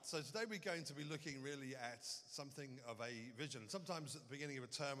So today we're going to be looking really at something of a vision. Sometimes at the beginning of a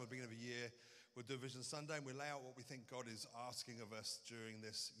term or the beginning of a year, we'll do a Vision Sunday and we'll lay out what we think God is asking of us during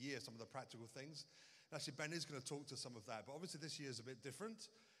this year, some of the practical things. And actually, Ben is going to talk to some of that. But obviously this year is a bit different.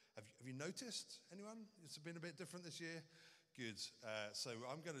 Have you noticed, anyone? It's been a bit different this year? Good. So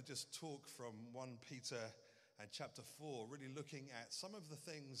I'm going to just talk from 1 Peter and chapter 4, really looking at some of the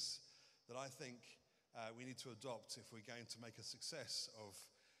things that I think we need to adopt if we're going to make a success of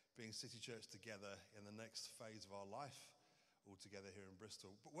being City Church together in the next phase of our life, all together here in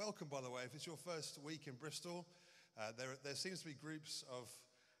Bristol. But welcome, by the way. If it's your first week in Bristol, there seems to be groups of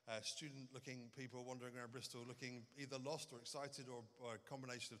student-looking people wandering around Bristol, looking either lost or excited or a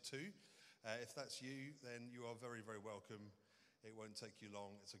combination of two. If that's you, then you are very, very welcome. It won't take you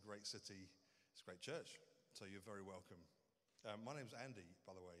long. It's a great city. It's a great church. So you're very welcome. My name's Andy,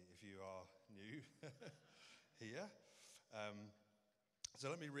 by the way, if you are new here. So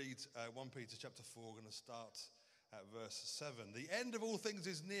let me read 1 Peter chapter 4. We're going to start at verse 7. The end of all things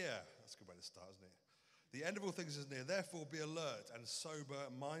is near. That's a good way to start, isn't it? The end of all things is near. Therefore, be alert and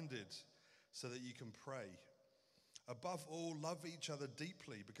sober-minded so that you can pray. Above all, love each other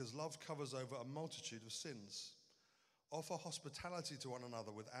deeply because love covers over a multitude of sins. Offer hospitality to one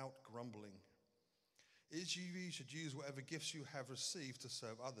another without grumbling. Each of you should use whatever gifts you have received to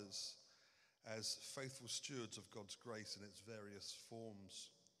serve others as faithful stewards of God's grace in its various forms.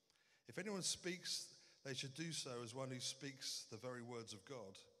 If anyone speaks, they should do so as one who speaks the very words of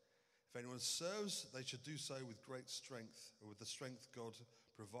God. If anyone serves, they should do so with great strength, or with the strength God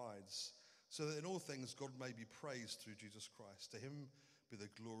provides, so that in all things God may be praised through Jesus Christ. To him be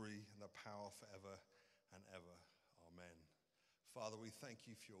the glory and the power forever and ever. Amen. Father, we thank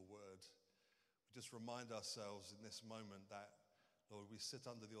you for your word. We just remind ourselves in this moment that, Lord, we sit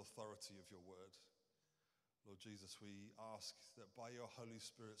under the authority of your word. Lord Jesus, we ask that by your Holy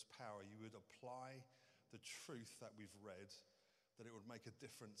Spirit's power, you would apply the truth that we've read, that it would make a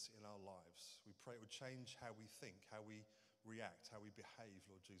difference in our lives. We pray it would change how we think, how we react, how we behave,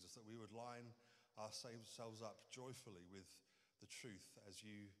 Lord Jesus, that we would line ourselves up joyfully with the truth as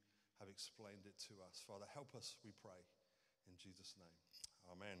you have explained it to us. Father, help us, we pray, in Jesus' name.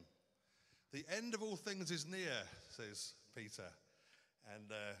 Amen. The end of all things is near, says Peter.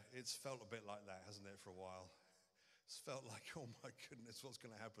 And it's felt a bit like that, hasn't it, for a while? It's felt like, oh my goodness, what's going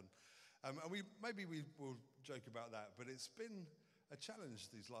to happen? And we will joke about that, but it's been a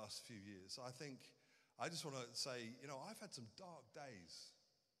challenge these last few years. I just want to say, I've had some dark days,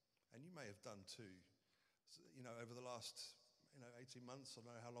 and you may have done too. Over the last, 18 months, I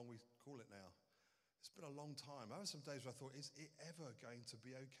don't know how long we call it now. It's been a long time. I had some days where I thought, is it ever going to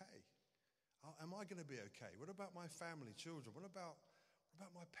be okay? Am I going to be okay? What about my family, children? What about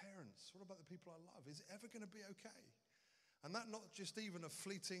my parents? What about the people I love? Is it ever going to be okay? And that not just even a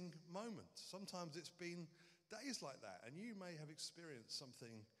fleeting moment. Sometimes it's been days like that, and you may have experienced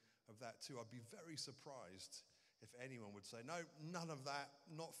something of that too. I'd be very surprised if anyone would say, no, none of that,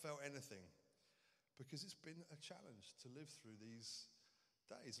 not felt anything. Because it's been a challenge to live through these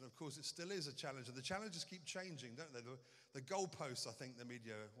days. And of course, it still is a challenge. And the challenges keep changing, don't they? The goalposts, I think the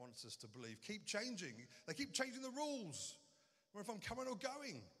media wants us to believe, keep changing. They keep changing the rules. Or if I'm coming or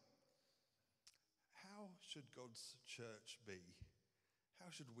going. How should God's church be?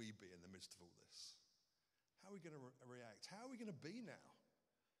 How should we be in the midst of all this? How are we going to react? How are we going to be now?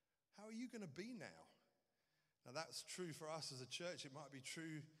 How are you going to be now? Now that's true for us as a church. It might be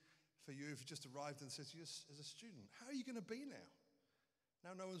true for you if you just arrived in the city as a student. How are you going to be now?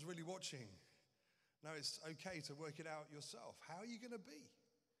 Now no one's really watching. Now it's okay to work it out yourself. How are you going to be?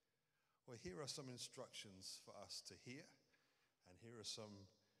 Well, here are some instructions for us to hear, and here are some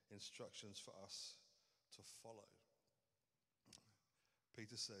instructions for us to follow.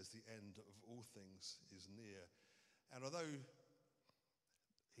 Peter says the end of all things is near. And although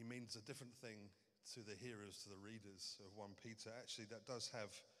he means a different thing to the hearers, to the readers of 1 Peter, actually that does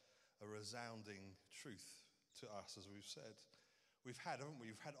have a resounding truth to us, as we've said. We've had, haven't we?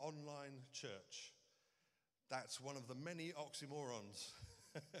 We've had online church. That's one of the many oxymorons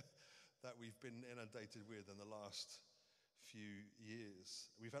that we've been inundated with in the last few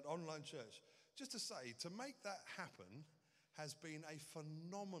years. We've had online church. Just to say, to make that happen has been a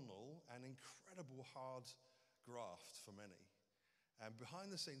phenomenal and incredible hard graft for many. And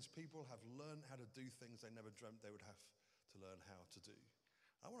behind the scenes, people have learned how to do things they never dreamt they would have to learn how to do.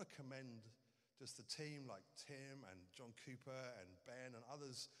 I want to commend just the team like Tim and John Cooper and Ben and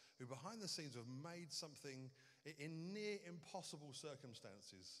others who behind the scenes have made something in near impossible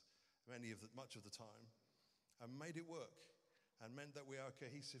circumstances, much of the time, and made it work and meant that we are a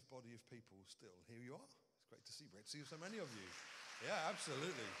cohesive body of people still. Here you are. It's great to see. Great to see so many of you. Yeah,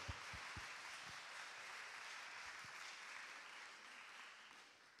 absolutely.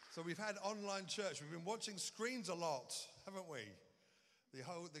 So we've had online church. We've been watching screens a lot, haven't we?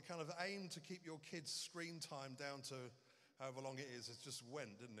 The kind of aim to keep your kids' screen time down to however long it is, it just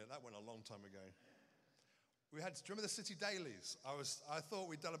went, didn't it? That went a long time ago. Do you remember the City Dailies? I thought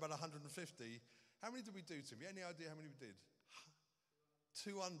we'd done about 150. How many did we do, Tim? You any idea how many we did?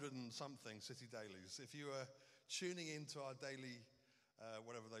 200 and something City Dailies. If you were tuning into our daily,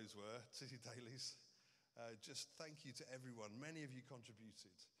 whatever those were, City Dailies, just thank you to everyone. Many of you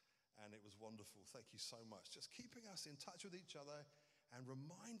contributed, and it was wonderful. Thank you so much. Just keeping us in touch with each other and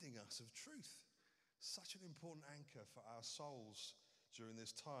reminding us of truth. Such an important anchor for our souls during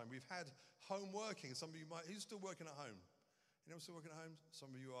this time. We've had home working. Some of you might, who's still working at home? Anyone still working at home?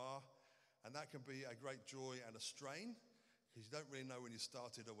 Some of you are. And that can be a great joy and a strain because you don't really know when you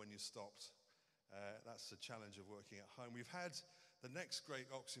started or when you stopped. That's the challenge of working at home. We've had the next great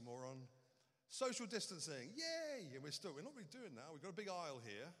oxymoron, social distancing. Yay! And we're not really doing that. We've got a big aisle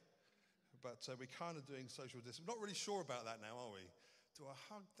here, but we're kind of doing social distancing. We're not really sure about that now, are we? Do I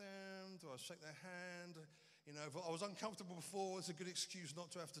hug them? Do I shake their hand? You know, if I was uncomfortable before, it's a good excuse not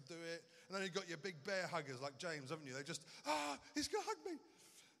to have to do it. And then you've got your big bear huggers like James, haven't you? They just, he's going to hug me.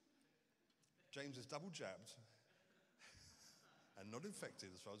 James is double jabbed and not infected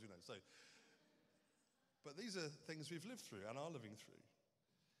as far as we know. But these are things we've lived through and are living through.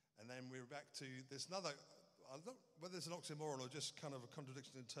 And then we're back to this another, I don't know whether it's an oxymoron or just kind of a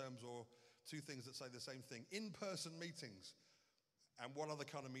contradiction in terms or two things that say the same thing. In-person meetings. And what other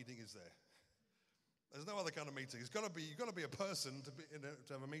kind of meeting is there? There's no other kind of meeting. You've got to be a person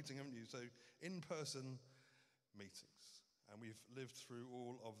to have a meeting, haven't you? So in-person meetings. And we've lived through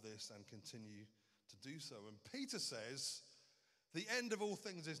all of this and continue to do so. And Peter says, the end of all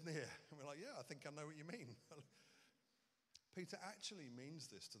things is near. And we're like, yeah, I think I know what you mean. Peter actually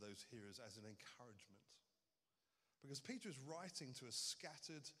means this to those hearers as an encouragement. Because Peter is writing to a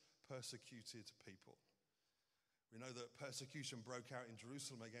scattered, persecuted people. We know that persecution broke out in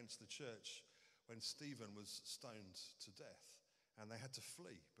Jerusalem against the church when Stephen was stoned to death. And they had to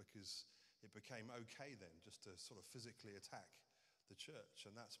flee because it became okay then just to sort of physically attack the church.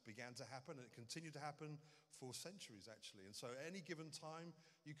 And that began to happen, and it continued to happen for centuries, actually. And so at any given time,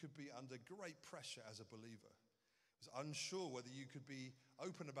 you could be under great pressure as a believer. It was unsure whether you could be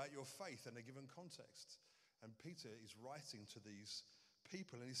open about your faith in a given context. And Peter is writing to these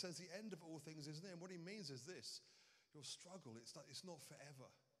people, and he says the end of all things is near. And what he means is this: your struggle, it's not forever.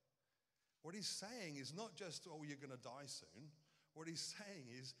 What he's saying is not just, oh, you're going to die soon. What he's saying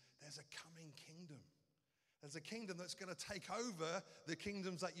is there's a coming kingdom. There's a kingdom that's going to take over the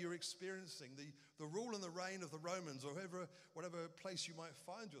kingdoms that you're experiencing, the rule and the reign of the Romans or whatever place you might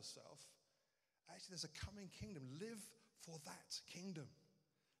find yourself. Actually, there's a coming kingdom. Live for that kingdom.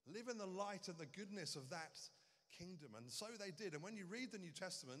 Live in the light and the goodness of that kingdom. And so they did. And when you read the New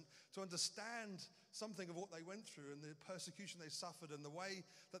Testament, to understand something of what they went through and the persecution they suffered and the way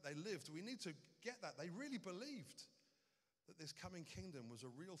that they lived, we need to get that. They really believed that this coming kingdom was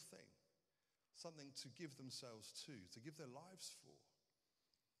a real thing, something to give themselves to give their lives for.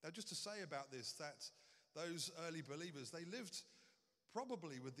 Now, just to say about this, that those early believers, they lived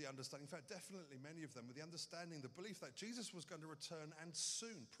probably with the understanding, in fact, definitely many of them, with the understanding, the belief that Jesus was going to return, and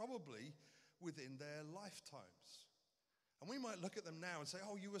soon, probably within their lifetimes. And we might look at them now and say,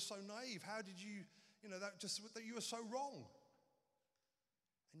 oh, you were so naive. How did you that you were so wrong.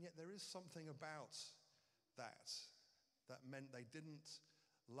 And yet there is something about that meant they didn't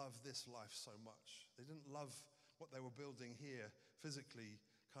love this life so much. They didn't love what they were building here physically,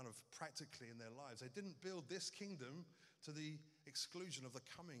 kind of practically in their lives. They didn't build this kingdom to the exclusion of the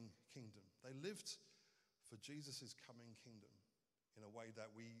coming kingdom. They lived for Jesus' coming kingdom in a way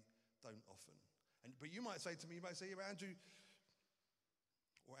that we don't often. But you might say to me, yeah, Andrew,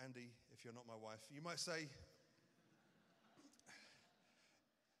 or Andy, if you're not my wife, you might say,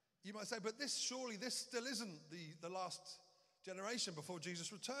 but this still isn't the last generation before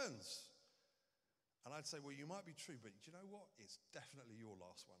Jesus returns. And I'd say, well, you might be true, but do you know what? It's definitely your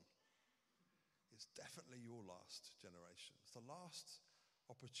last one. It's definitely your last generation. It's the last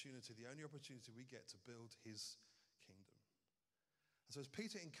opportunity, the only opportunity we get to build his kingdom. And so as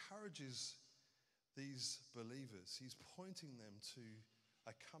Peter encourages these believers, he's pointing them to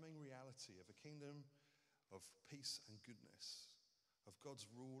a coming reality of a kingdom of peace and goodness, of God's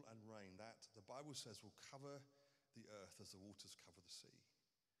rule and reign that the Bible says will cover the earth as the waters cover the sea.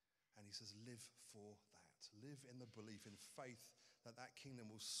 And he says, live for that. Live in the belief, in faith that that kingdom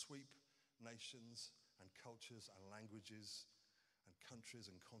will sweep nations and cultures and languages and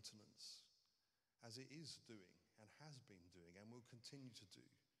countries and continents, as it is doing and has been doing and will continue to do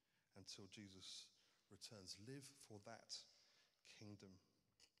until Jesus returns. Live for that kingdom.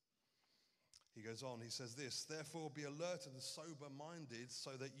 He goes on, he says this, therefore be alert and sober-minded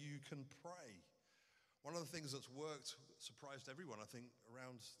so that you can pray. One of the things that's worked, surprised everyone, I think,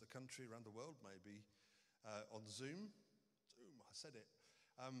 around the country, around the world maybe, on Zoom, I said it,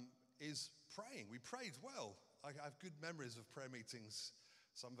 is praying. We prayed well. I have good memories of prayer meetings,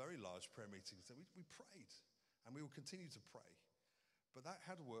 some very large prayer meetings. We prayed, and we will continue to pray. But that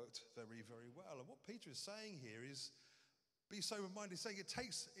had worked very, very well. And what Peter is saying here is, be sober-minded. He's saying it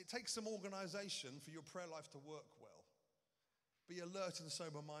takes some organization for your prayer life to work well. Be alert and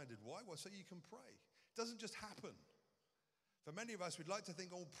sober-minded. Why? Well, so you can pray. It doesn't just happen. For many of us, we'd like to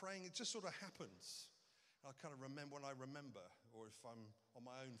think, praying, it just sort of happens. I kind of remember when I remember, or if I'm on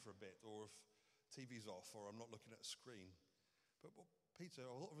my own for a bit, or if TV's off, or I'm not looking at a screen. But what Peter,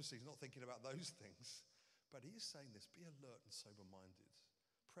 obviously, he's not thinking about those things. But he is saying this, be alert and sober-minded.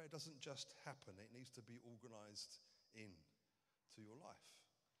 Prayer doesn't just happen. It needs to be organized into your life.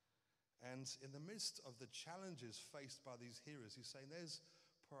 And in the midst of the challenges faced by these hearers, he's saying there's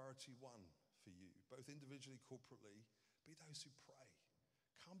priority one for you, both individually, corporately. Be those who pray.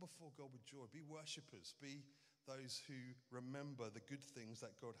 Come before God with joy. Be worshippers. Be those who remember the good things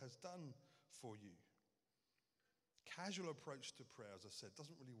that God has done for you. Casual approach to prayer, as I said,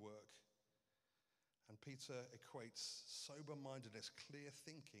 doesn't really work. And Peter equates sober-mindedness, clear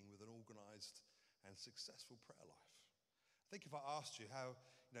thinking with an organized and successful prayer life. I think if I asked you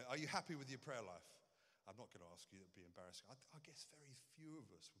are you happy with your prayer life? I'm not going to ask you, that would be embarrassing. I guess very few of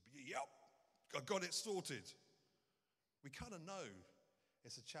us would be, yep, I got it sorted. We kind of know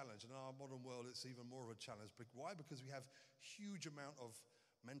it's a challenge. And in our modern world, it's even more of a challenge. But why? Because we have huge amount of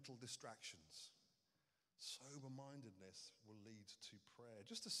mental distractions. Sober-mindedness will lead to prayer.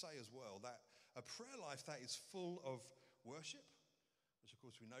 Just to say as well that a prayer life that is full of worship, which of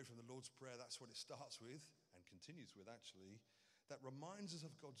course we know from the Lord's Prayer, that's what it starts with and continues with actually, that reminds us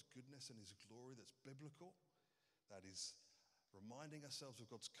of God's goodness and his glory, that's biblical, that is reminding ourselves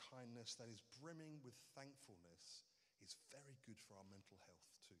of God's kindness, that is brimming with thankfulness, is very good for our mental health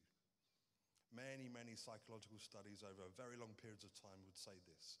too. Many, many psychological studies over very long periods of time would say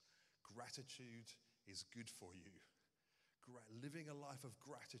this. Gratitude is good for you. Living a life of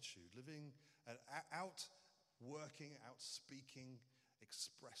gratitude, living working, out speaking,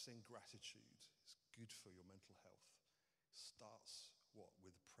 expressing gratitude is good for your mental health. Starts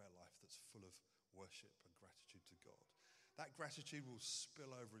with a prayer life that's full of worship and gratitude to God. That gratitude will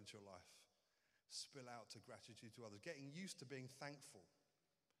spill over into your life, spill out to gratitude to others. Getting used to being thankful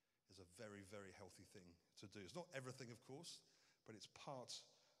is a very, very healthy thing to do. It's not everything, of course, but it's part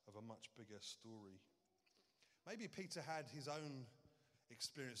of a much bigger story. Maybe Peter had his own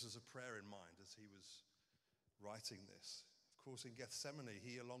experiences of prayer in mind as he was writing this. Of course, in Gethsemane,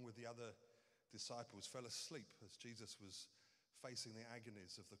 he, along with the other disciples, fell asleep as Jesus was facing the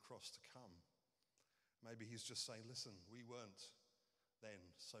agonies of the cross to come. Maybe he's just saying, listen, we weren't then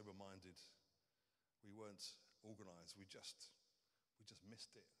sober-minded. We weren't organized. We just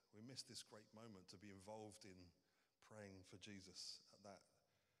missed it. We missed this great moment to be involved in praying for Jesus at that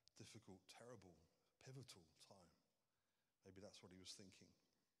difficult, terrible, pivotal time. Maybe that's what he was thinking.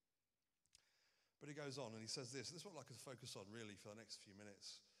 But he goes on and he says this. This is what I'd like to focus on really for the next few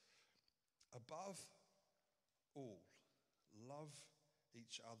minutes. Above all, love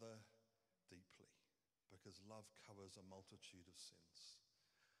each other deeply, because love covers a multitude of sins.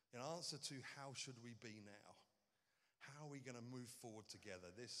 In answer to how should we be now? How are we going to move forward together?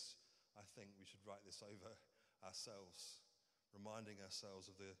 This, I think we should write this over ourselves, reminding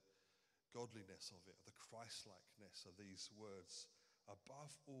ourselves of the godliness of it, of the Christ-likeness of these words.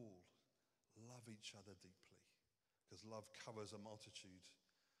 Above all, love each other deeply, because love covers a multitude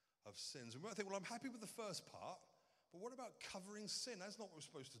of sins. And we might think, well, I'm happy with the first part, but what about covering sin? That's not what we're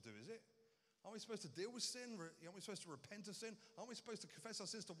supposed to do, is it? Aren't we supposed to deal with sin? Aren't we supposed to repent of sin? Aren't we supposed to confess our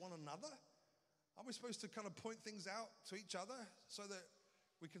sins to one another? Aren't we supposed to kind of point things out to each other so that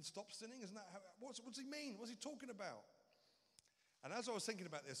we can stop sinning? Isn't that how, what's he mean? What's he talking about? And as I was thinking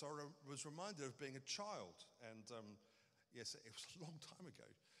about this, I was reminded of being a child. And yes, it was a long time ago.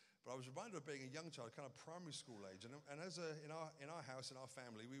 But I was reminded of being a young child, kind of primary school age. And as in our house, in our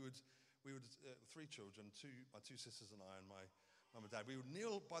family, we would three children, my two sisters and I, and my mum and dad, we would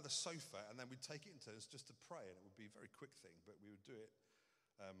kneel by the sofa and then we'd take it in turns just to pray. And it would be a very quick thing, but we would do it.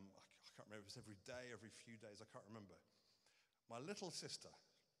 I can't remember if it was every day, every few days. I can't remember. My little sister,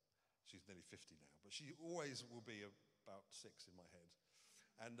 she's nearly 50 now, but she always will be about 6 in my head.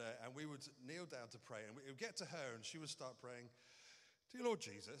 And we would kneel down to pray, and we would get to her, and she would start praying, "Dear Lord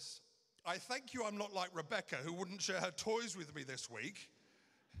Jesus, I thank you I'm not like Rebecca, who wouldn't share her toys with me this week.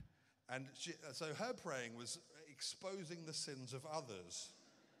 And so her praying was exposing the sins of others.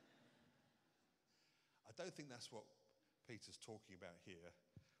 I don't think that's what Peter's talking about here.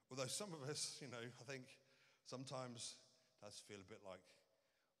 Although some of us, I think sometimes does feel a bit like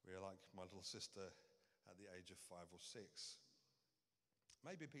we're like my little sister at the age of 5 or 6.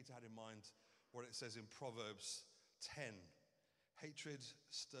 Maybe Peter had in mind what it says in Proverbs 10. Hatred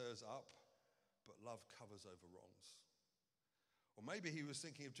stirs up, but love covers over wrongs. Or maybe he was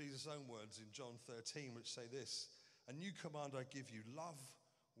thinking of Jesus' own words in John 13, which say this: "A new command I give you, love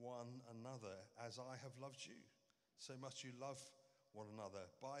one another as I have loved you. So must you love one another.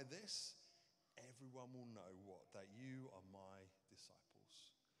 By this, everyone will know that you are my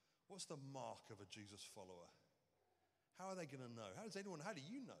disciples." What's the mark of a Jesus follower? How are they going to know? How do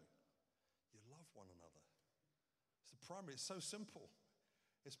you know? You love one another. It's the primary. It's so simple.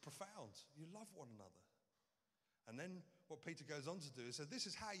 It's profound. You love one another. And then what Peter goes on to do is say, this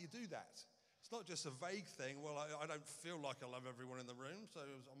is how you do that. It's not just a vague thing. Well, I don't feel like I love everyone in the room, so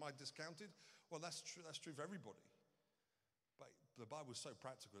am I discounted? Well, that's true. That's true for everybody. But the Bible's so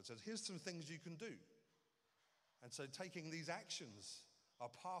practical. It says, here's some things you can do. And so taking these actions are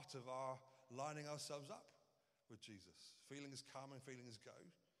part of our lining ourselves up with Jesus. Feelings come and feelings go.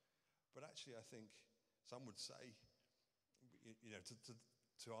 But actually, I think some would say,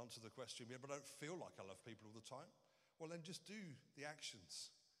 to answer the question, but I don't feel like I love people all the time. Well, then just do the actions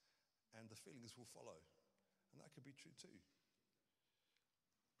and the feelings will follow. And that could be true too.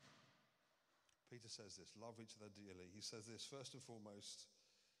 Peter says this, love each other dearly. He says this, first and foremost,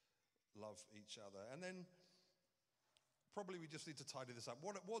 love each other. And then probably we just need to tidy this up.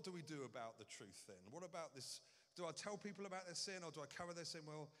 What do we do about the truth then? What about this? Do I tell people about their sin or do I cover their sin?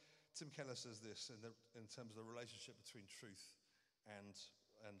 Well, Tim Keller says this in terms of the relationship between truth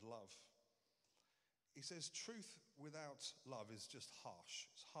and love. He says truth without love is just harsh.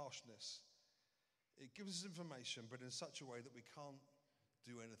 It's harshness. It gives us information, but in such a way that we can't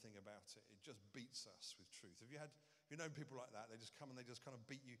do anything about it. It just beats us with truth. Have you known people like that? They just come and they just kind of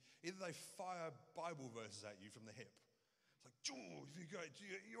beat you. Either they fire Bible verses at you from the hip. It's like, Joe, if you go,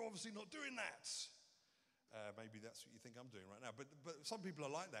 you're obviously not doing that. Maybe that's what you think I'm doing right now. But some people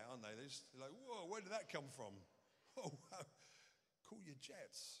are like that, aren't they? They're like, whoa, where did that come from? Oh, wow. Cool your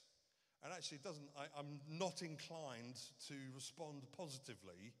jets. And actually, I'm not inclined to respond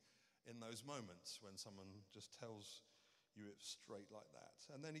positively in those moments when someone just tells you it straight like that.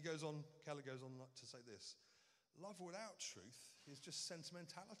 And then Keller goes on to say this: love without truth is just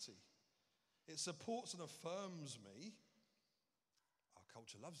sentimentality. It supports and affirms me. Our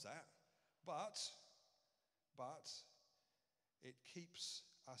culture loves that. But it keeps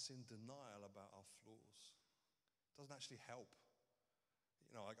us in denial about our flaws. It doesn't actually help.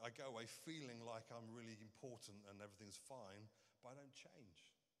 I go away feeling like I'm really important and everything's fine, but I don't change.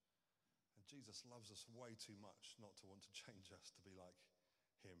 And Jesus loves us way too much not to want to change us to be like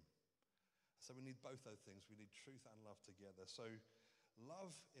him. So we need both those things. We need truth and love together. So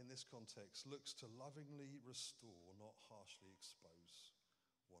love in this context looks to lovingly restore, not harshly expose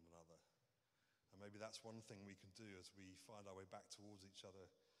one another. And maybe that's one thing we can do as we find our way back towards each other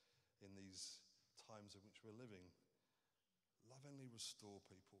in these times in which we're living. Lovingly restore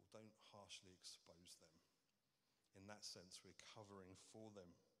people, don't harshly expose them. In that sense, we're covering for them.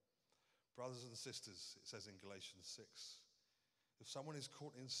 Brothers and sisters, it says in Galatians 6, if someone is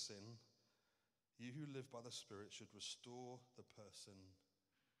caught in sin, you who live by the Spirit should restore the person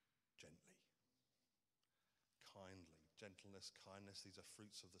gently, kindly. Gentleness, kindness, these are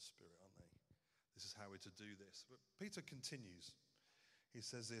fruits of the Spirit, aren't they? This is how we're to do this. But Peter continues. He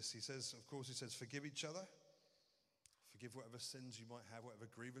says this, he says, forgive each other. Forgive whatever sins you might have,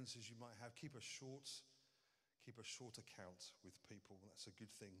 whatever grievances you might have. Keep a short account with people. That's a good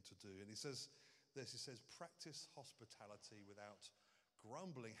thing to do. And he says this, practice hospitality without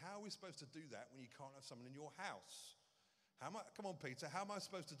grumbling. How are we supposed to do that when you can't have someone in your house? Come on, Peter, how am I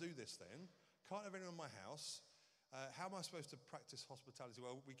supposed to do this then? Can't have anyone in my house. How am I supposed to practice hospitality?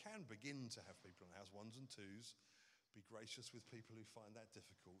 Well, we can begin to have people in the house, ones and twos. Be gracious with people who find that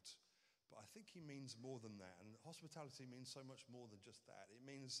difficult. But I think he means more than that. And hospitality means so much more than just that. It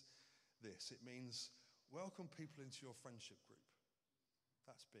means this. It means welcome people into your friendship group.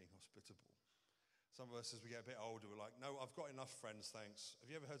 That's being hospitable. Some of us, as we get a bit older, we're like, no, I've got enough friends, thanks.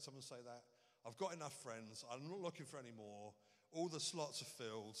 Have you ever heard someone say that? I've got enough friends. I'm not looking for any more. All the slots are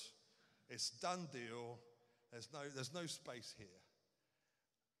filled. It's done deal. There's no space here.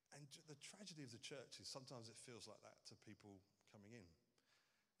 And the tragedy of the church is sometimes it feels like that to people coming in.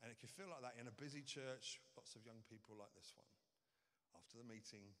 And it can feel like that in a busy church, lots of young people like this one. After the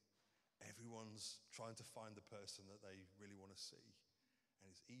meeting, everyone's trying to find the person that they really want to see. And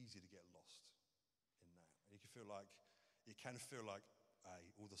it's easy to get lost in that. And it can feel like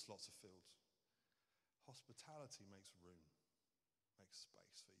all the slots are filled. Hospitality makes room, makes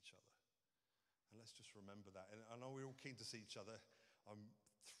space for each other. And let's just remember that. And I know we're all keen to see each other. I'm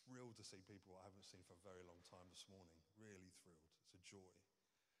thrilled to see people I haven't seen for a very long time this morning. Really thrilled. It's a joy.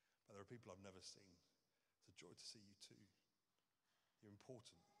 But there are people I've never seen. It's a joy to see you too. You're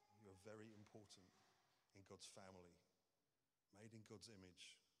important. You're very important in God's family. Made in God's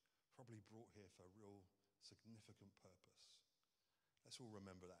image. Probably brought here for a real significant purpose. Let's all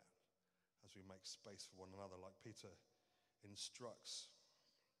remember that as we make space for one another, like Peter instructs.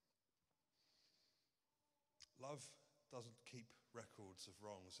 Love doesn't keep records of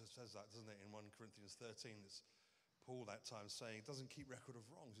wrongs. It says that, doesn't it, in 1 Corinthians 13. It's Paul that time saying it doesn't keep record of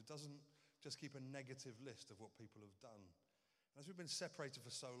wrongs. It doesn't just keep a negative list of what people have done. As we've been separated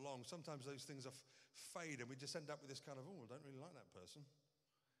for so long, sometimes those things fade and we just end up with this kind of, I don't really like that person.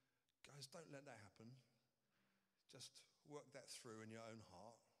 Guys, don't let that happen. Just work that through in your own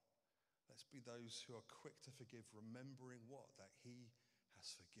heart. Let's be those who are quick to forgive, remembering what? That he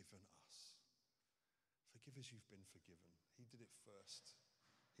has forgiven us. Forgive as you've been forgiven. He did it first.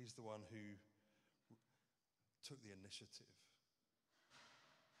 He's the one who took the initiative,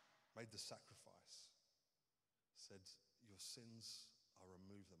 made the sacrifice, said, your sins, I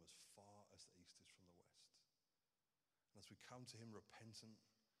remove them as far as the east is from the west. And as we come to him repentant,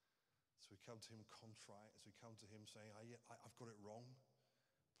 as we come to him contrite, as we come to him saying, I've got it wrong,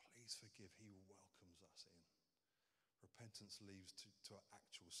 please forgive, he welcomes us in. Repentance leads to our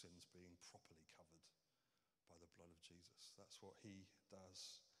actual sins being properly covered by the blood of Jesus. That's what he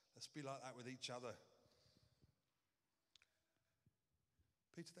does. Let's be like that with each other.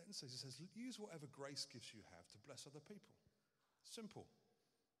 Peter then says, use whatever grace gifts you have to bless other people. Simple.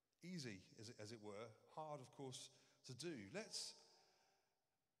 Easy, as it were. Hard, of course, to do. Let's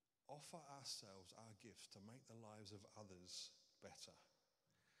offer ourselves, our gifts, to make the lives of others better.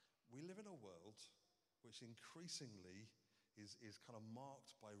 We live in a world which increasingly is kind of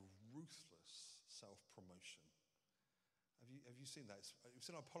marked by ruthless self-promotion. Have you seen that? You've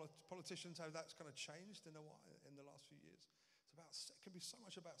seen our politicians, how that's kind of changed in the last few years. It can be so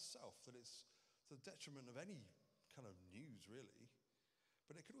much about self that it's to the detriment of any kind of news, really.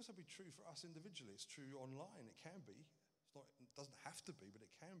 But it could also be true for us individually. It's true online. It can be. It doesn't have to be, but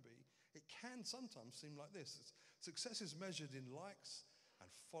it can be. It can sometimes seem like this. Success is measured in likes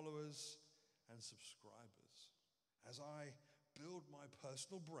and followers and subscribers. As I build my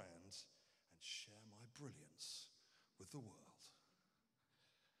personal brand and share my brilliance with the world.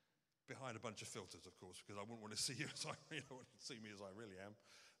 Behind a bunch of filters, of course, because I wouldn't want to see you as I really want to see me as I really am.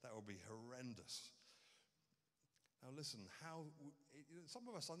 That would be horrendous. Now listen, some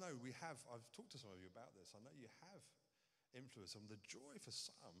of us, I know I've talked to some of you about this. I know you have influence. And the joy for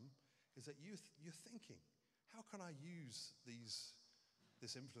some is that you're thinking, how can I use this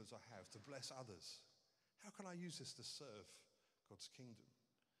influence I have to bless others? How can I use this to serve God's kingdom?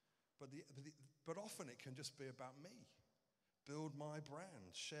 But often it can just be about me. Build my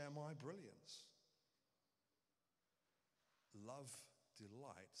brand, share my brilliance. Love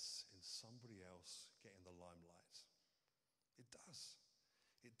delights in somebody else getting the limelight. It does.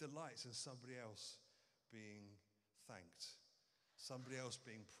 It delights in somebody else being thanked, somebody else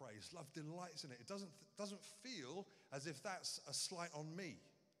being praised. Love delights in it. It doesn't feel as if that's a slight on me.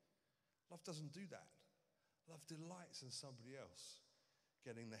 Love doesn't do that. Love delights in somebody else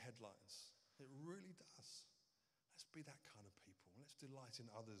getting the headlines. It really does. Let's be that kind of people. Let's delight in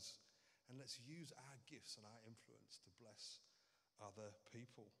others, and let's use our gifts and our influence to bless other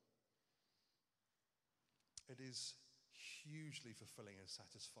people. It is hugely fulfilling and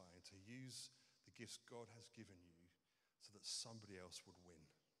satisfying to use the gifts God has given you so that somebody else would win.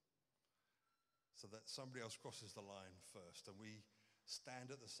 So that somebody else crosses the line first, and we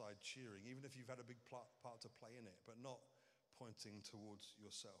stand at the side cheering, even if you've had a big part to play in it, but not pointing towards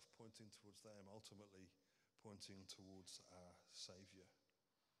yourself, pointing towards them, ultimately pointing towards our Savior.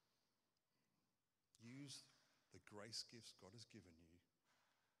 Use the grace gifts God has given you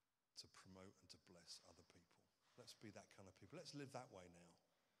to promote and to bless other people. Let's be that kind of people. Let's live that way now.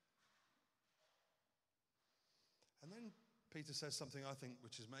 And then Peter says something, I think,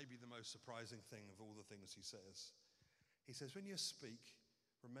 which is maybe the most surprising thing of all the things he says. He says, when you speak,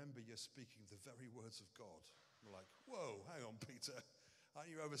 remember you're speaking the very words of God. We're like, whoa, hang on, Peter.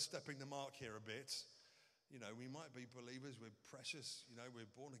 Aren't you overstepping the mark here a bit? You know, we might be believers, we're precious, you know, we're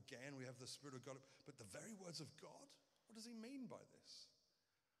born again, we have the Spirit of God. But the very words of God, what does he mean by this?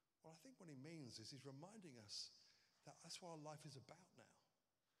 Well, I think what he means is he's reminding us that that's what our life is about now.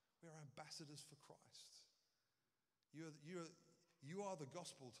 We are ambassadors for Christ. You are the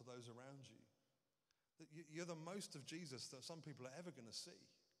gospel to those around you. You're the most of Jesus that some people are ever going to see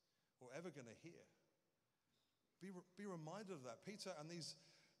or ever going to hear. Be reminded of that. Peter and these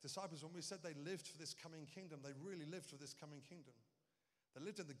disciples, when we said they lived for this coming kingdom, they really lived for this coming kingdom. They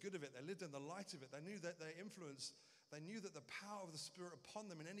lived in the good of it. They lived in the light of it. They knew that their influence, they knew that the power of the Spirit upon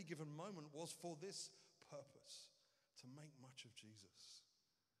them in any given moment was for this purpose, to make much of Jesus,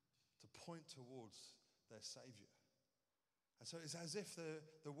 to point towards their Savior. And so it's as if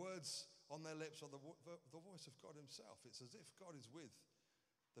the words on their lips are the voice of God himself. It's as if God is with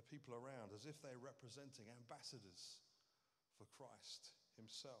the people around, as if they're representing ambassadors for Christ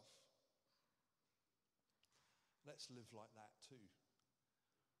himself. Let's live like that too,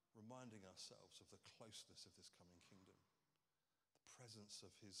 reminding ourselves of the closeness of this coming kingdom, the presence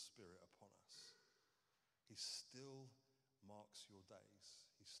of his Spirit upon us. He still marks your days.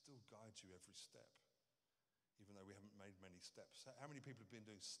 He still guides you every step, even though we haven't made many steps. How many people have been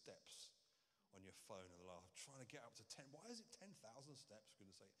doing steps on your phone in the last, trying to get up to 10? Why is it 10,000 steps, for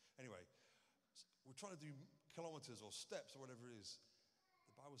goodness sake? Anyway, we're trying to do kilometers or steps or whatever it is.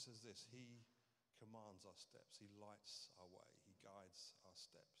 The Bible says this: he commands our steps. He lights our way. He guides our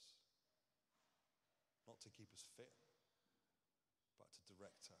steps. Not to keep us fit, but to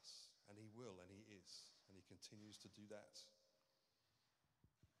direct us. And he will, and he is, and he continues to do that.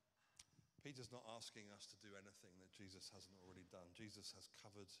 Peter's not asking us to do anything that Jesus hasn't already done. Jesus has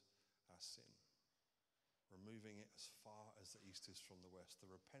covered our sin, removing it as far as the east is from the west. The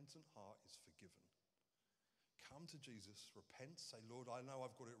repentant heart is forgiven. Come to Jesus, repent, say, Lord, I know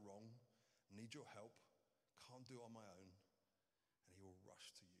I've got it wrong, need your help, can't do it on my own, and he will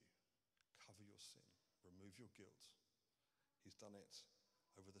rush to you, cover your sin, remove your guilt. He's done it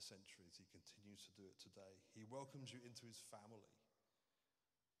over the centuries. He continues to do it today. He welcomes you into his family.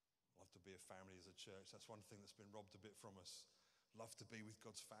 Love to be a family as a church. That's one thing that's been robbed a bit from us. Love to be with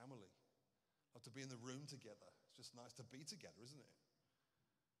God's family. Love to be in the room together. It's just nice to be together, isn't it?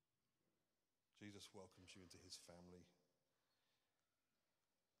 Jesus welcomes you into his family.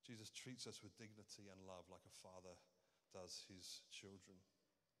 Jesus treats us with dignity and love like a father does his children.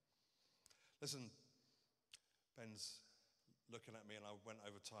 Listen, Ben's looking at me, and I went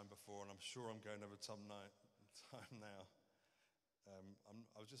over time before, and I'm sure I'm going over time now.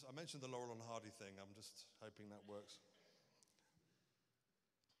 I mentioned the Laurel and Hardy thing. I'm just hoping that works.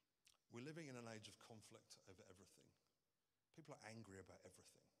 We're living in an age of conflict over everything. People are angry about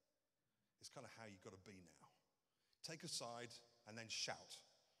everything. It's kind of how you've got to be now. Take a side and then shout.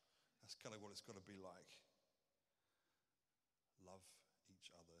 That's kind of what it's got to be like. Love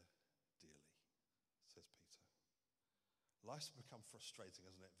each other dearly, says Peter. Life's become frustrating,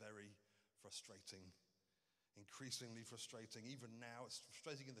 hasn't it? Very frustrating. Increasingly frustrating. Even now, it's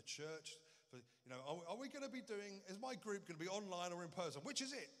frustrating in the church. But, are we going to be is my group going to be online or in person? Which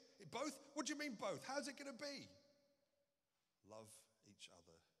is it? Both? What do you mean both? How's it going to be? Love each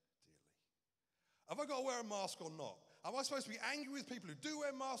other dearly. Have I got to wear a mask or not? Am I supposed to be angry with people who do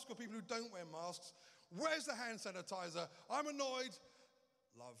wear masks or people who don't wear masks? Where's the hand sanitizer? I'm annoyed.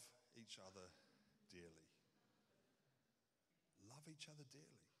 Love each other dearly. Love each other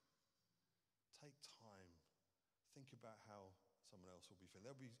dearly. Take time. Think about how someone else will be feeling.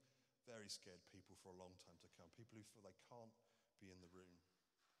 There'll be very scared people for a long time to come. People who feel they can't be in the room.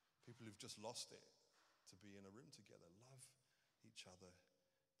 People who've just lost it to be in a room together. Love each other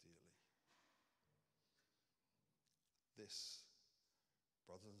dearly. This,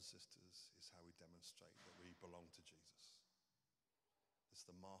 brothers and sisters, is how we demonstrate that we belong to Jesus. It's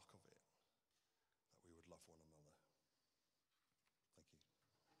the mark of it, that we would love one another. Thank you.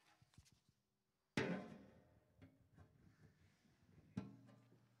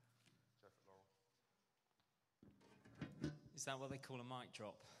 Is that what they call a mic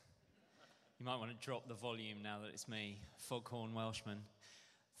drop? You might want to drop the volume now that it's me, Foghorn Welshman.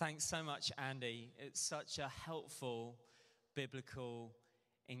 Thanks so much, Andy. It's such a helpful biblical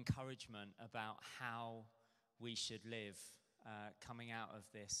encouragement about how we should live coming out of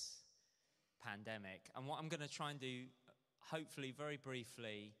this pandemic. And what I'm going to try and do, hopefully very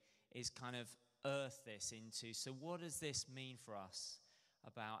briefly, is kind of earth this into, so what does this mean for us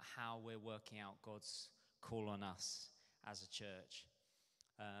about how we're working out God's call on us as a church?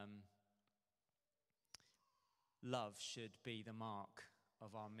 Love should be the mark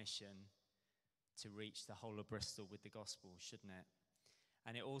of our mission to reach the whole of Bristol with the gospel, shouldn't it?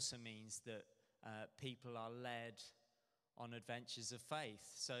 And it also means that people are led on adventures of faith.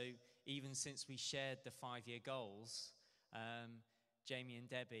 So even since we shared the 5-year goals, Jamie and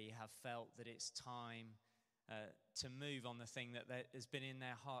Debbie have felt that it's time to move on the thing that has been in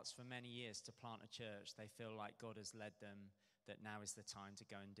their hearts for many years, to plant a church. They feel like God has led them, that now is the time to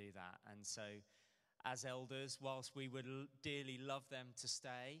go and do that. And so as elders, whilst we would dearly love them to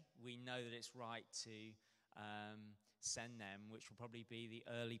stay, we know that it's right to send them, which will probably be the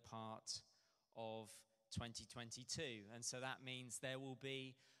early part of 2022. And so that means there will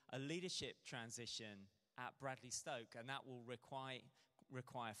be a leadership transition at Bradley Stoke, and that will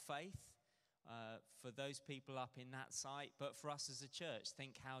require faith for those people up in that site. But for us as a church,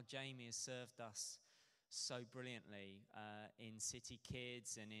 think how Jamie has served us so brilliantly in City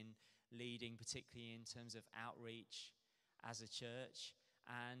Kids and in leading, particularly in terms of outreach as a church.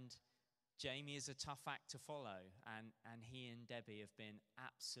 And Jamie is a tough act to follow, and he and Debbie have been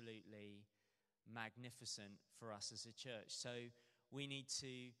absolutely magnificent for us as a church. So we need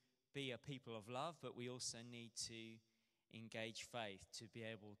to be a people of love, but we also need to engage faith to be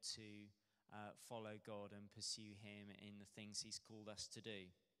able to follow God and pursue him in the things he's called us to do.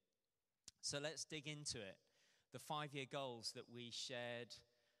 So let's dig into it. The 5-year goals that we shared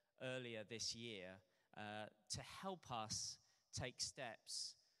earlier this year to help us take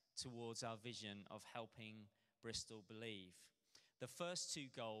steps towards our vision of helping Bristol believe. The first 2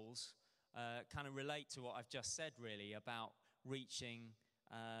 goals kind of relate to what I've just said, really, about reaching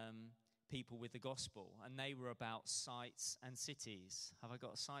people with the gospel, and they were about sites and cities. Have I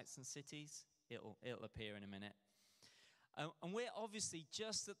got sites and cities? It'll appear in a minute. And we're obviously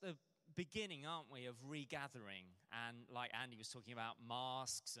just at the beginning, aren't we, of regathering. And like Andy was talking about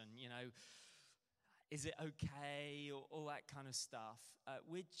masks and, is it okay, or all that kind of stuff.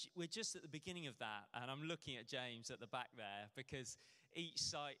 We're just at the beginning of that. And I'm looking at James at the back there, because each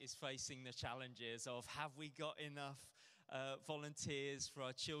site is facing the challenges of, have we got enough volunteers for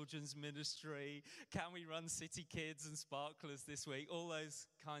our children's ministry? Can we run City Kids and Sparklers this week? All those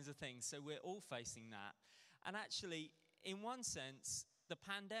kinds of things. So we're all facing that. And actually, in one sense, the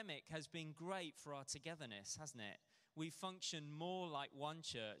pandemic has been great for our togetherness, hasn't it? We've functioned more like one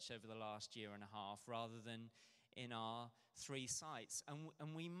church over the last year and a half rather than in our 3 sites.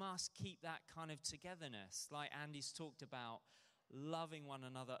 And we must keep that kind of togetherness. Like Andy's talked about, loving one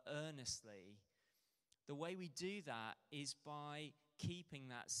another earnestly. The way we do that is by keeping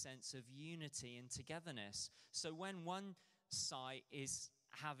that sense of unity and togetherness. So when one site is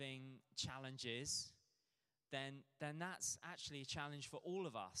having challenges, then that's actually a challenge for all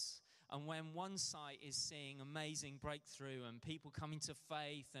of us. And when one site is seeing amazing breakthrough and people coming to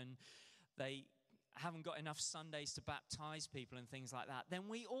faith and they haven't got enough Sundays to baptize people and things like that, then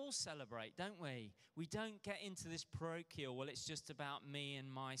we all celebrate, don't we? We don't get into this parochial, well, it's just about me and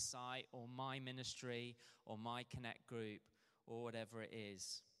my site or my ministry or my connect group or whatever it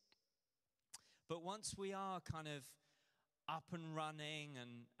is. But once we are kind of up and running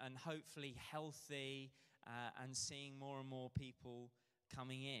and hopefully healthy and seeing more and more people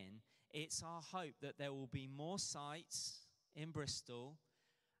coming in, it's our hope that there will be more sites in Bristol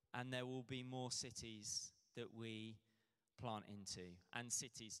and there will be more cities that we plant into. And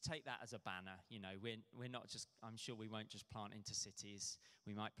cities, take that as a banner. We're not just, I'm sure we won't just plant into cities.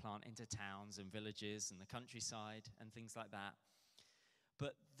 We might plant into towns and villages and the countryside and things like that.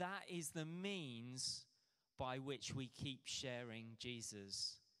 But that is the means by which we keep sharing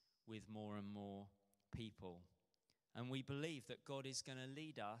Jesus with more and more people. And we believe that God is going to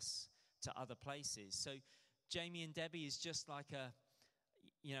lead us to other places. So Jamie and Debbie is just like a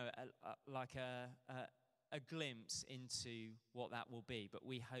glimpse into what that will be. But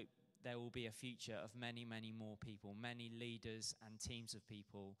we hope there will be a future of many, many more people, many leaders and teams of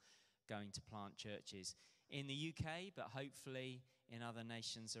people going to plant churches in the UK, but hopefully in other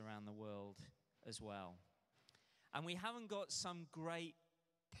nations around the world as well. And we haven't got some great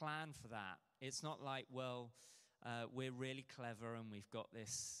plan for that. It's not like, we're really clever and we've got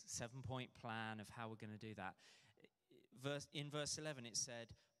this 7-point plan of how we're going to do that. In verse 11 it said,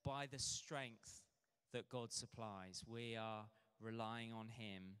 by the strength that God supplies, we are relying on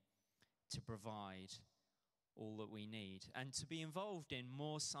him to provide all that we need. And to be involved in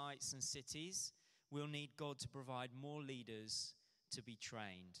more sites and cities, we'll need God to provide more leaders to be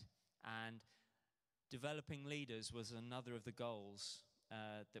trained. And developing leaders was another of the goals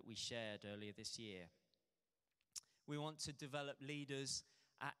that we shared earlier this year. We want to develop leaders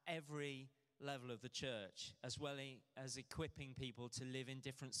at every level of the church, as well as equipping people to live in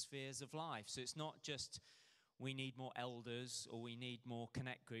different spheres of life. So it's not just we need more elders or we need more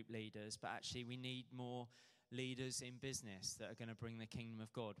connect group leaders, but actually we need more leaders in business that are going to bring the kingdom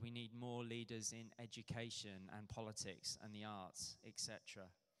of God. We need more leaders in education and politics and the arts, etc.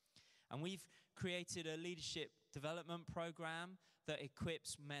 And we've created a leadership development program that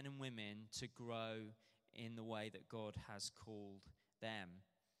equips men and women to grow in the way that God has called them.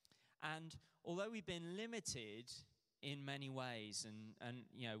 And although we've been limited in many ways,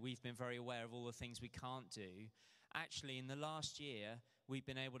 and we've been very aware of all the things we can't do, actually in the last year, we've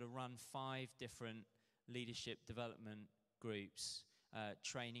been able to run 5 different leadership development groups,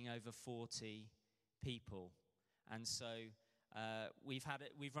 training over 40 people. And so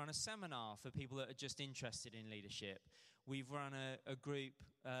we've run a seminar for people that are just interested in leadership. We've run a group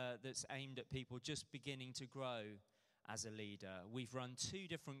that's aimed at people just beginning to grow as a leader. We've run 2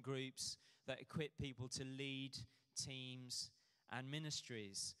 different groups that equip people to lead teams and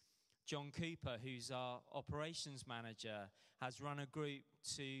ministries. John Cooper, who's our operations manager, has run a group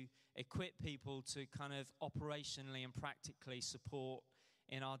to equip people to kind of operationally and practically support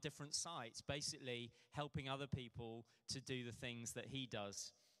in our different sites, basically helping other people to do the things that he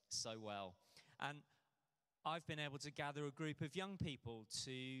does so well. And I've been able to gather a group of young people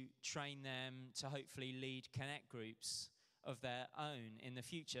to train them to hopefully lead connect groups of their own in the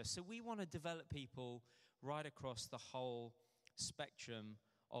future. So we want to develop people right across the whole spectrum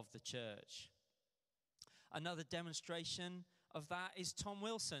of the church. Another demonstration of that is Tom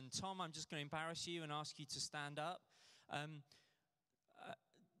Wilson. Tom, I'm just going to embarrass you and ask you to stand up.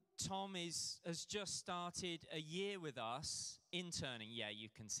 Tom has just started a year with us interning. Yeah, you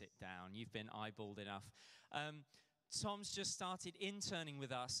can sit down. You've been eyeballed enough. Tom's just started interning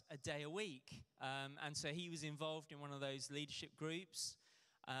with us a day a week. And so he was involved in one of those leadership groups.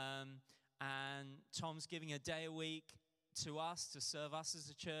 And Tom's giving a day a week to us, to serve us as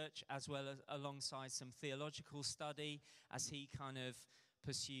a church, as well as alongside some theological study as he kind of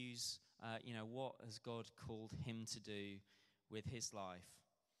pursues, what has God called him to do with his life.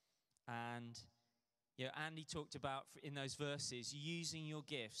 And Andy talked about, in those verses, using your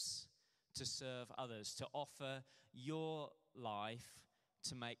gifts to serve others, to offer your life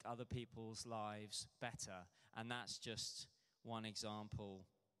to make other people's lives better. And that's just one example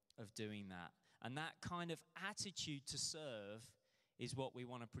of doing that. And that kind of attitude to serve is what we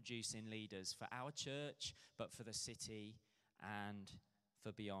want to produce in leaders for our church, but for the city and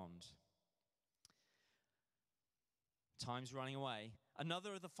for beyond. Time's running away.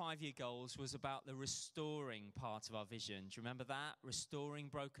 Another of the 5-year goals was about the restoring part of our vision. Do you remember that? Restoring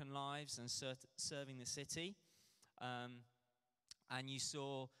broken lives and serving the city. And you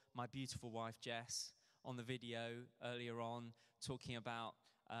saw my beautiful wife, Jess, on the video earlier on, talking about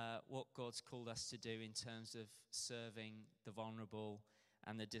what God's called us to do in terms of serving the vulnerable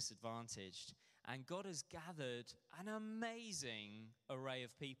and the disadvantaged. And God has gathered an amazing array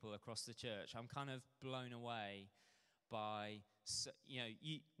of people across the church. I'm kind of blown away by,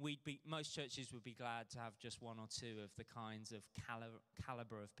 most churches would be glad to have just 1 or 2 of the kinds of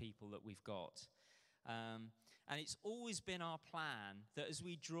caliber of people that we've got. And it's always been our plan that as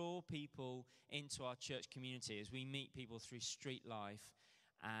we draw people into our church community, as we meet people through street life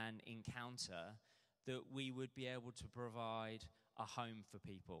and encounter, that we would be able to provide a home for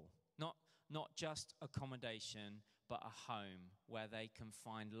people. Not just accommodation, but a home where they can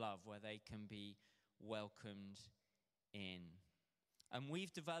find love, where they can be welcomed in. And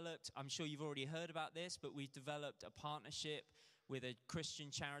we've developed, I'm sure you've already heard about this, but we've developed a partnership with a Christian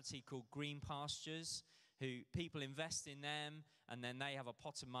charity called Green Pastures, who people invest in them, and then they have a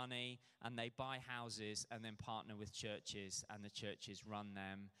pot of money, and they buy houses, and then partner with churches, and the churches run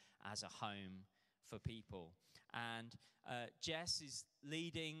them as a home for people. And Jess is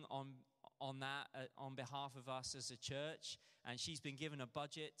leading on that on behalf of us as a church, and she's been given a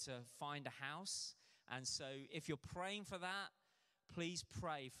budget to find a house. And so if you're praying for that, please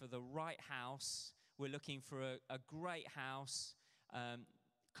pray for the right house. We're looking for a great house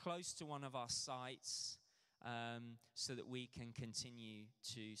close to one of our sites, so that we can continue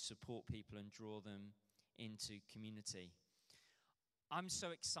to support people and draw them into community. I'm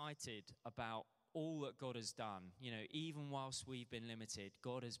so excited about all that God has done. Even whilst we've been limited,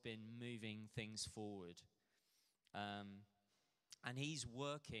 God has been moving things forward. And he's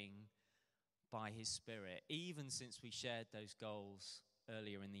working by his Spirit, even since we shared those goals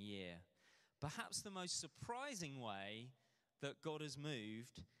earlier in the year. Perhaps the most surprising way that God has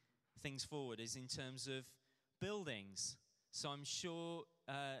moved things forward is in terms of buildings. So I'm sure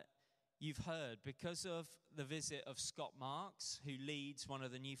you've heard, because of the visit of Scott Marks, who leads one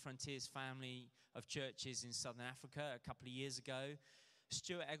of the New Frontiers family of churches in Southern Africa a couple of years ago,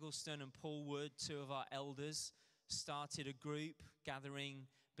 Stuart Eggleston and Paul Wood, 2 of our elders, started a group gathering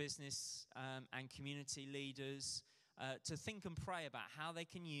business and community leaders to think and pray about how they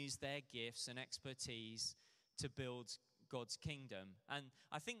can use their gifts and expertise to build God's kingdom. And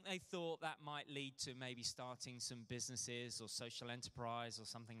I think they thought that might lead to maybe starting some businesses or social enterprise or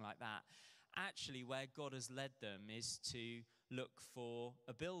something like that. actually where God has led them is to look for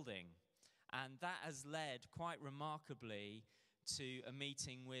a building. And that has led quite remarkably to a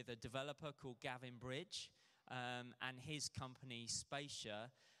meeting with a developer called Gavin Bridge and his company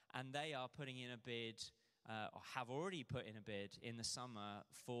Spacia, and they are putting in a bid, or have already put in a bid in the summer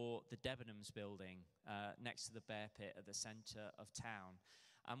for the Debenhams building next to the Bear Pit at the centre of town.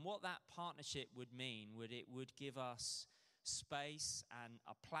 And what that partnership would mean, it would give us space and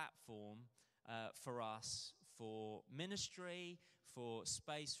a platform for us for ministry, for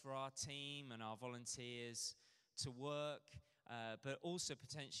space for our team and our volunteers to work, but also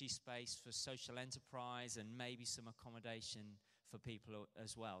potentially space for social enterprise and maybe some accommodation for people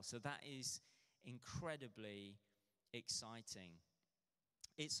as well. So that is incredibly exciting.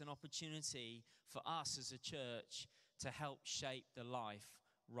 It's an opportunity for us as a church to help shape the life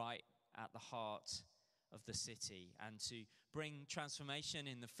right at the heart of the city and to bring transformation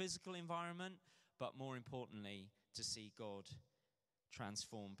in the physical environment, but more importantly, to see God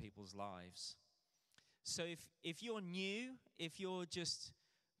transform people's lives. So if you're new, if you're just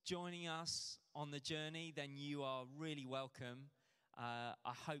joining us on the journey, then you are really welcome. I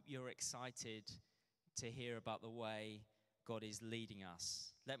hope you're excited to hear about the way God is leading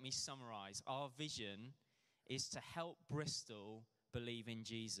us. Let me summarize. Our vision is to help Bristol believe in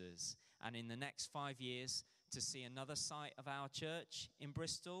Jesus. And in the next 5 years, to see another site of our church in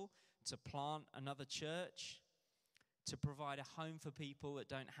Bristol, to plant another church, to provide a home for people that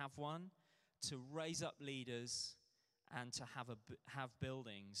don't have one, to raise up leaders, and to have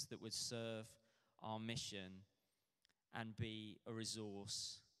buildings that would serve our mission and be a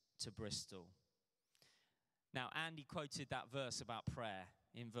resource to Bristol. Now, Andy quoted that verse about prayer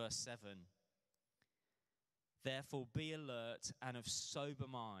in verse 7. Therefore, be alert and of sober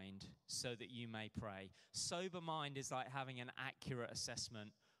mind so that you may pray. Sober mind is like having an accurate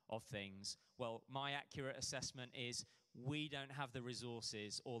assessment of things. Well, my accurate assessment is we don't have the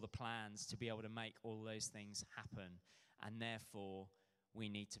resources or the plans to be able to make all those things happen, and therefore we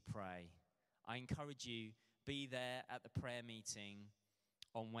need to pray. I encourage you, be there at the prayer meeting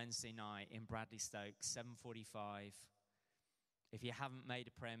on Wednesday night in Bradley Stoke, 7:45. If you haven't made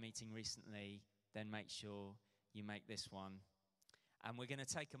a prayer meeting recently, then make sure you make this one. And we're going to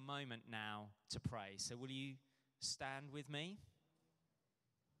take a moment now to pray. So will you stand with me?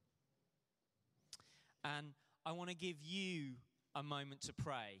 And I want to give you a moment to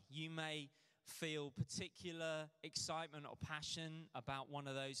pray. You may feel particular excitement or passion about one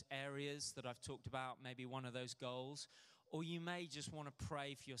of those areas that I've talked about, maybe one of those goals, or you may just want to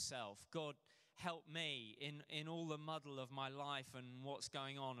pray for yourself. God, help me in all the muddle of my life and what's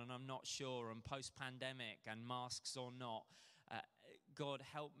going on, and I'm not sure, and post-pandemic and masks or not. God,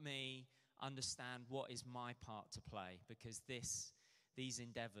 help me understand what is my part to play, because these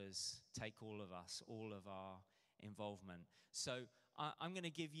endeavors take all of us, all of our involvement. So I'm going to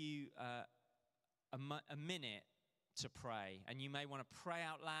give you a minute to pray, and you may want to pray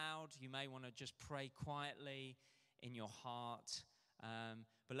out loud. You may want to just pray quietly in your heart.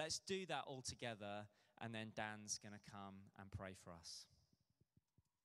 But let's do that all together, and then Dan's going to come and pray for us.